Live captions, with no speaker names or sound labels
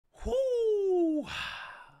Woo!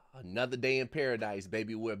 Another day in paradise,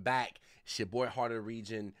 baby. We're back. It's your boy Heart of the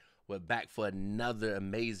Region. We're back for another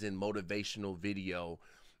amazing motivational video.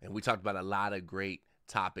 And we talked about a lot of great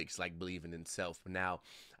topics like believing in self. Now,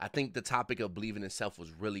 I think the topic of believing in self was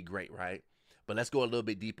really great, right? But let's go a little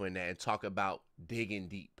bit deeper in that and talk about digging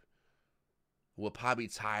deep. We're probably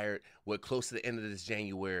tired. We're close to the end of this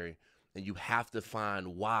January, and you have to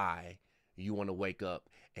find why you want to wake up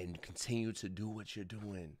and continue to do what you're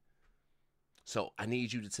doing. So I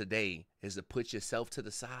need you to today is to put yourself to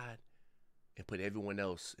the side and put everyone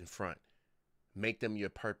else in front. Make them your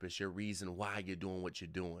purpose, your reason why you're doing what you're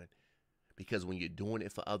doing. Because when you're doing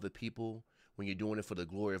it for other people, when you're doing it for the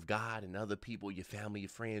glory of God and other people, your family, your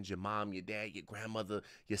friends, your mom, your dad, your grandmother,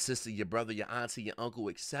 your sister, your brother, your auntie, your uncle,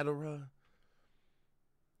 etc.,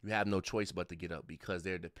 you have no choice but to get up because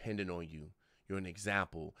they're dependent on you. You're an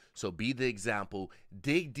example. So be the example.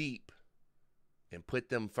 Dig deep and put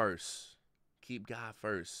them first. Keep God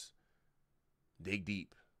first. Dig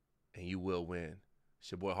deep and you will win.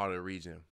 It's your boy Heart of the Region.